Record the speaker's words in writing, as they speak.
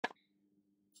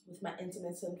with my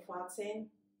intermittent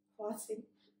my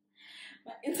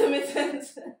intermittent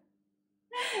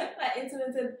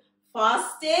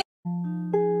fasting.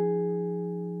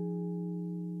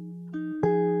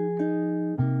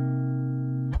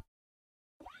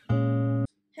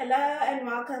 Hello and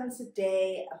welcome to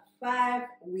day 5.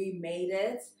 We made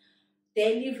it.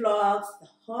 Daily vlogs the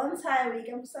whole entire week.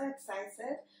 I'm so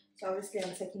excited. So obviously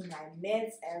I'm taking my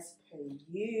meds as per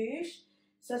usual.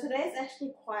 So today is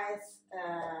actually quite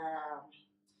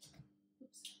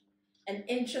an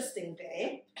interesting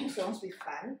day. It's going to be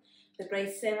fun. The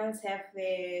grade 7s have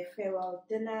their farewell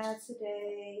dinner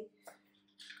today.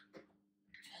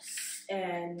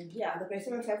 And yeah, the grade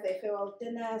 7s have their farewell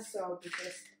dinner, so I'll be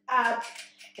just up,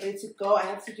 ready to go. I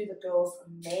have to do the girls'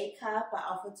 makeup. I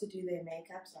offered to do their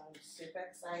makeup, so I'm super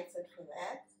excited for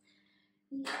that.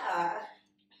 Yeah.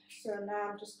 So now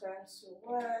I'm just going to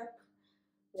work.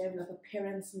 We have like a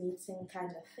parents' meeting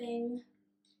kind of thing.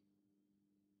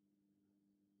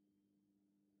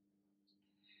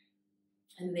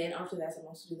 And then after that, I'm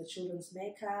also do the children's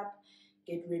makeup,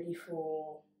 get ready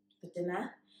for the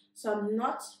dinner. So I'm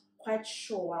not quite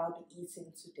sure what I'll be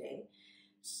eating today.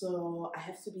 So I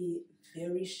have to be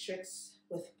very strict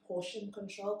with portion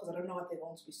control because I don't know what they're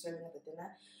going to be serving at the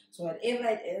dinner. So whatever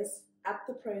it is, up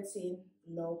the protein,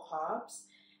 low carbs,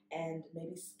 and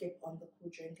maybe skip on the cool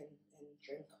drink and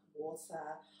drink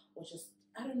water, or just,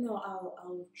 I don't know,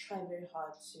 I'll try very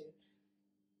hard to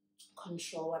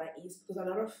control what I eat, because a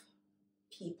lot of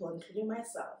people, including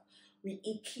myself, we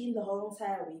eat clean the whole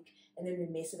entire week and then we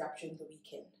mess it up during the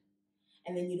weekend.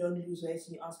 And then you don't lose weight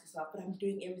and you ask yourself, but I'm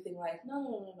doing everything right.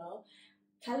 No.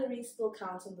 Calories still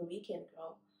count on the weekend,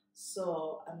 girl.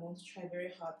 So I'm going to try very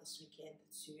hard this weekend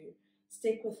to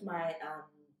stick with my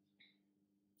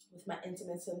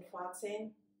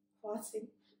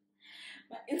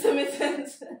intermittent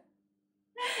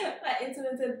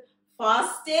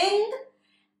fasting,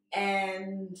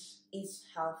 and eat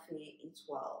healthy, eat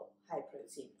well, high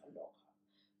protein and low carb.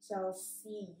 So I'll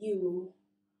see you.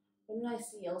 When I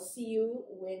see you, I'll see you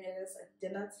when it is at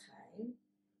dinner time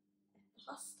at the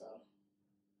hostel.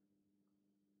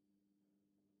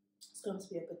 It's going to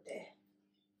be a good day.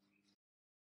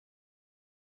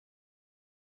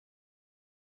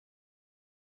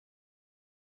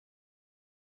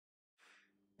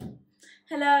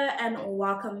 Hello and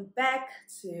welcome back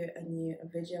to a new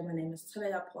video. My name is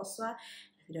Talega Poswa.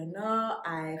 If you don't know,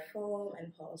 I film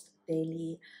and post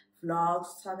daily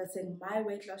vlogs targeting my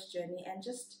weight loss journey, and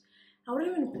just, I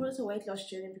wouldn't even call it a weight loss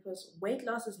journey because weight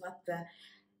loss is not the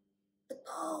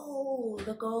goal.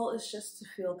 The goal is just to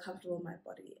feel comfortable in my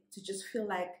body, to just feel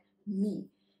like me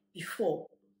before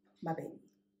my baby.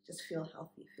 Just feel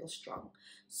healthy, feel strong.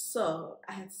 So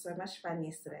I had so much fun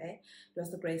yesterday. It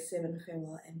was the grade 7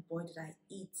 farewell, and boy did I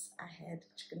eat. I had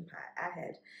chicken pie, I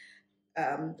had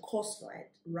coleslaw,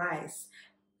 rice,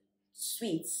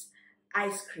 sweets,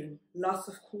 ice cream, lots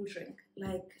of cool drink.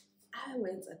 Like, I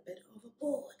went a bit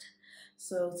overboard.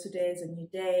 So today is a new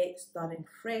day, starting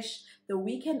fresh. The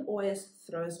weekend always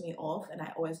throws me off and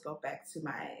I always go back to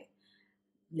my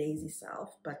lazy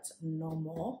self, but no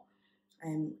more.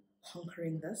 I'm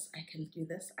conquering this. I can do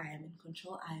this. I am in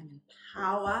control. I am in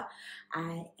power.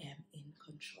 I am in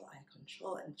control. I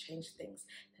control and change things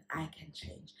that I can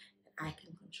change, that I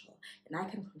can control. And I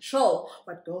can control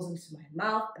what goes into my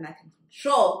mouth, and I can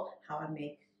control how I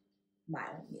make my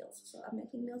own meals. So I'm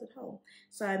making meals at home.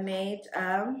 So I made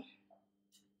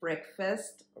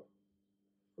breakfast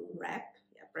wrap.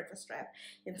 Breakfast wrap.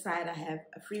 Inside I have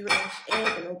a free range egg,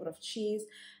 a little bit of cheese,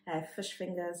 I have fish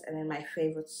fingers, and then my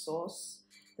favorite sauce,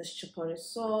 this chipotle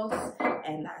sauce,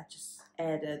 and I just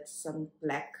added some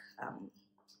black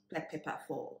pepper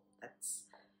for that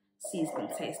seasoning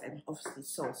taste, and obviously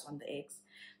sauce on the eggs.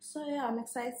 So yeah, I'm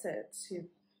excited to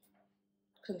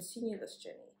continue this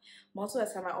journey. Most of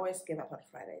the time I always give up on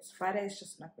Fridays. Fridays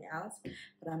just knock me out,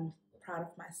 but I'm proud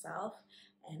of myself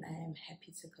and I am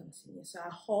happy to continue. So I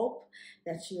hope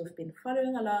that you have been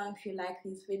following along. If you like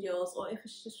these videos, or if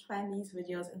you just find these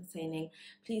videos entertaining,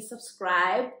 please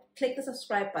subscribe. Click the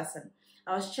subscribe button.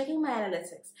 I was checking my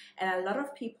analytics, and a lot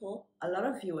of people, a lot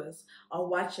of viewers are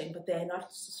watching, but they're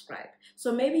not subscribed.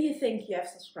 So maybe you think you have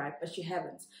subscribed, but you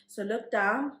haven't. So look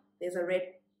down, there's a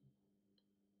red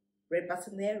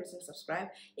button there written subscribe.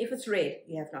 If it's red,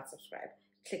 you have not subscribed.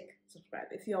 Click subscribe.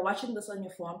 If you're watching this on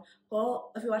your phone,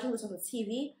 if you're watching this on the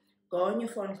TV, go on your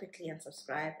phone quickly and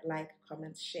subscribe, like,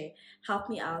 comment, share. Help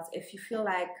me out. If you feel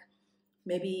like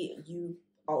maybe you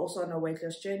are also on a weight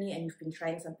loss journey and you've been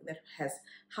trying something that has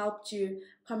helped you,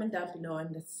 comment down below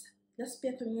and let's Let's be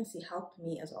a community. Help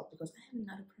me as well, because I am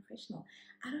not a professional.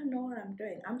 I don't know what I'm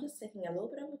doing. I'm just taking a little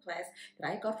bit of advice that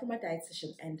I got from my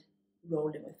dietitian and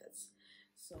rolling with it.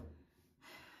 So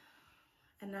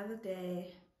another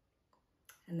day,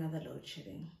 another load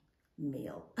shedding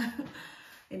meal.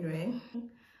 Anyway,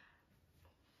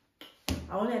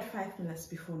 I only had 5 minutes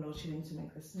before load shedding to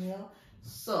make this meal.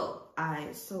 So I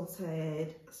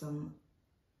sauteed some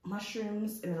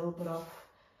mushrooms in a little bit of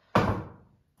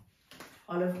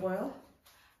olive oil,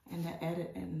 and I added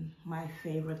in my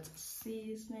favorite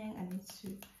seasoning. I need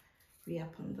to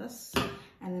re-up on this.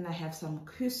 And then I have some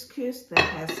couscous that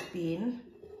has been,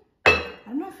 I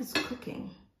don't know if it's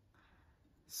cooking,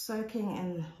 soaking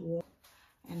in water.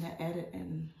 And I added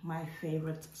in my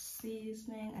favorite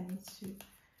seasoning. I need to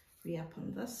re-up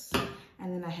on this.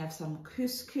 And then I have some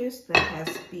couscous that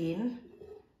has been,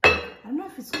 I don't know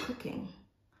if it's cooking,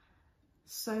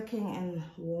 soaking in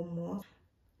warm water.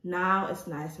 Now it's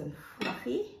nice and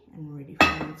fluffy and ready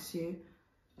for me to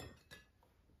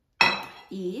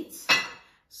eat.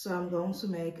 So I'm going to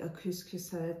make a couscous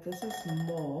salad. This is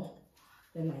more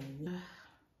than I need.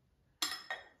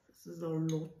 This is a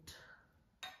lot.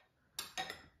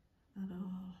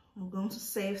 I'm going to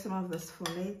save some of this for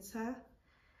later.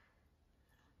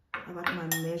 I got my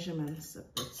measurements a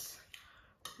bit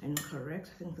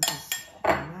incorrect. I think this is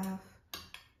enough.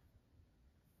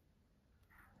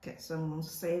 Okay, so I'm going to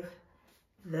save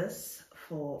this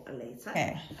for later.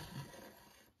 Okay.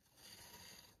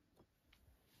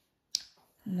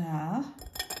 Now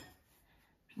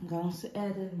I'm going to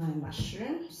add in my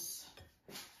mushrooms.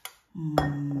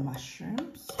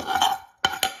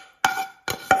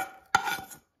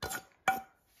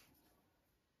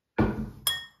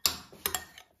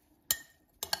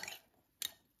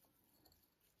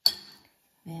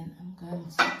 Then I'm going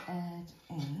to add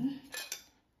in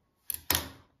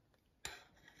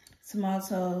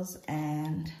tomatoes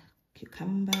and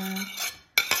cucumber.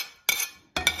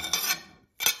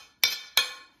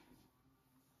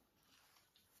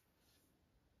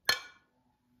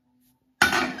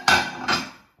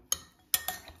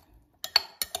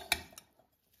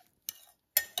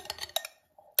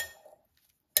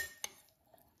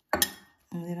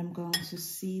 And then I'm going to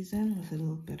season with a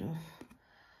little bit of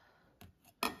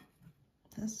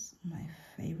this, my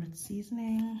favorite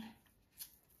seasoning.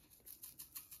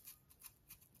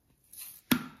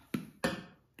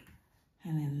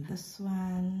 And then this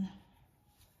one.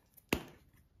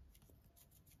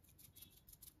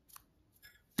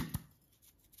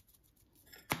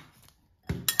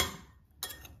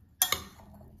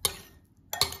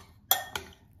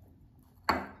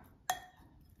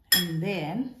 And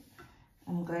then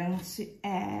I'm going to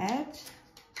add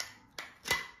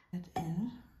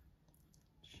in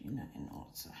tuna in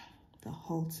water, the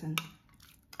whole tin.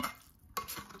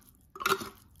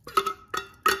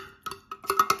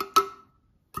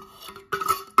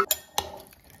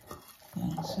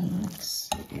 Going to mix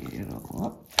it all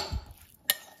up.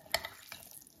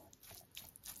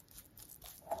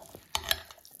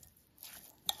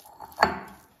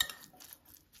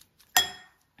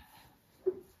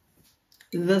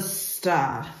 The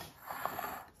star,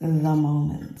 the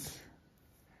moment.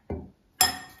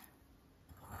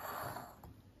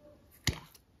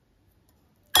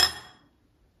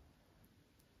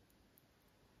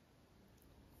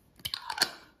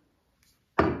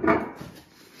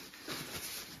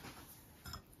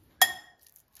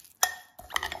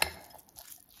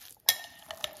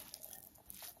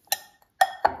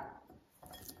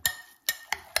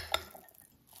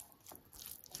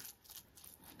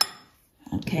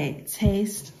 Okay,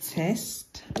 taste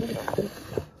test.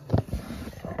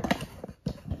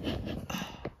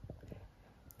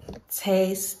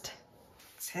 Taste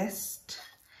test.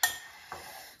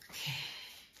 Okay.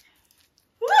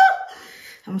 Woo!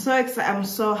 I'm so excited. I'm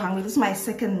so hungry. This is my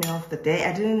second meal of the day.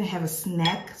 I didn't have a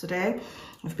snack today.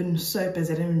 I've been so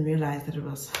busy. I didn't even realize that it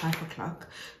was 5 o'clock.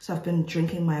 So I've been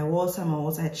drinking my water. My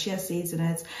water had chia seeds in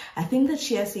it. I think the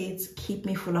chia seeds keep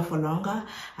me fuller for longer.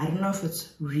 I don't know if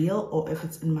it's real or if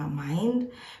it's in my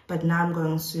mind. But now I'm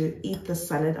going to eat the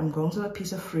salad. I'm going to have a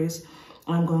piece of fruit.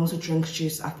 And I'm going to drink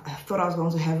juice. I thought I was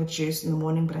going to have a juice in the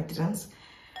morning, but I didn't.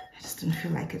 I just didn't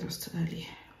feel like it. It was too early.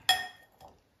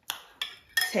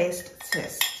 Taste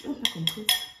test. Oh, I can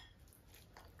cook.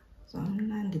 So I'm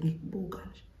landing it.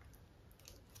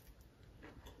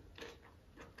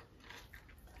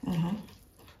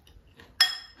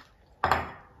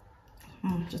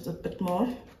 Just a bit more.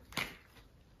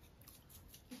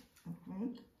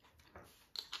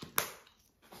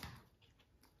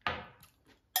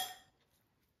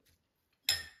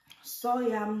 So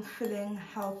yeah, I'm feeling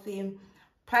healthy,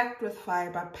 packed with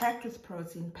fiber, packed with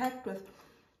protein, packed with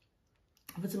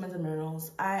vitamins and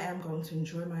minerals. I am going to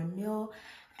enjoy my meal,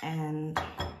 and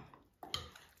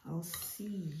I'll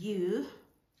see you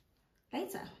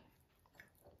later.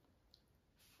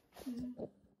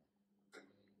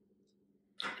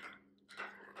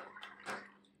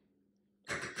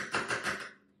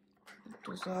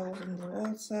 Dissolve in the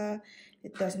water.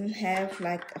 It doesn't have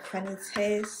like a funny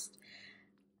taste.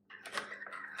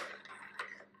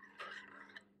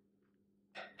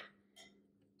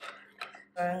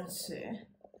 I'm going to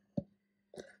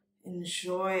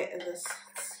enjoy this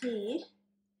tea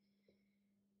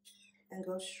and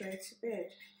go straight to bed.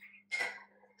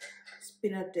 It's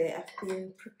been a day. I've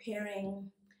been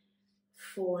preparing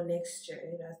for next year.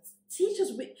 You know,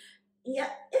 teachers, yeah,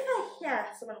 if I hear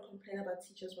someone complain about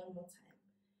teachers one more time,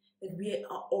 that we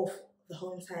are off the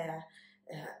whole entire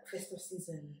festive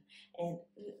season, and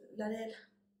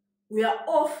we are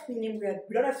off, meaning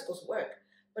we don't have to go to work,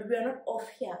 but we are not off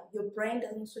here. Your brain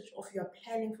doesn't switch off. You're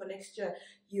planning for next year.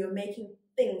 You're making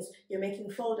things. You're making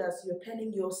folders. You're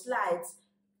planning your slides.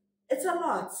 It's a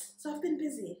lot. So I've been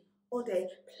busy all day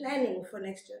planning for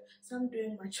next year. So I'm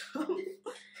doing my job.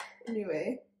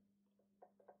 Anyway,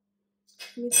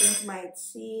 let me drink my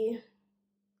tea.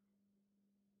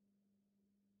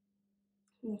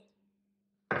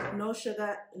 No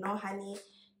sugar, no honey.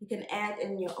 You can add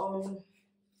in your own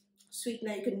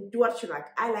sweetener. You can do what you like.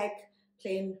 I like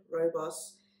plain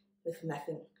rooibos with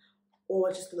nothing,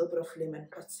 or just a little bit of lemon.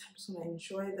 But I'm just gonna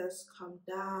enjoy this, calm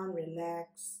down,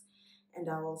 relax, and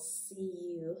I will see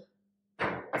you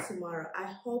tomorrow. I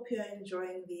hope you're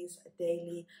enjoying these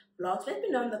daily vlogs. Let me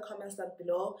know in the comments down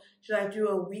below. Should I do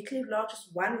a weekly vlog,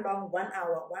 just one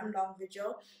hour, one long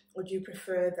video, or do you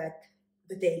prefer that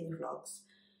the daily vlogs?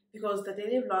 Because the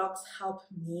daily vlogs help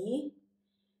me,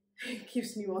 it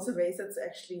keeps me motivated to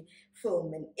actually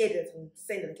film and edit and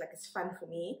send it. Like, it's fun for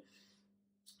me.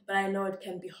 But I know it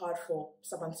can be hard for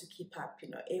someone to keep up, you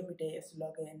know, every day is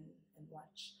log in and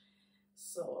watch.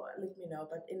 So let me know.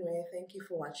 But anyway, thank you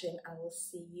for watching. I will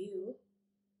see you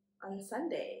on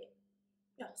Sunday.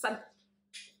 Yeah, Sunday.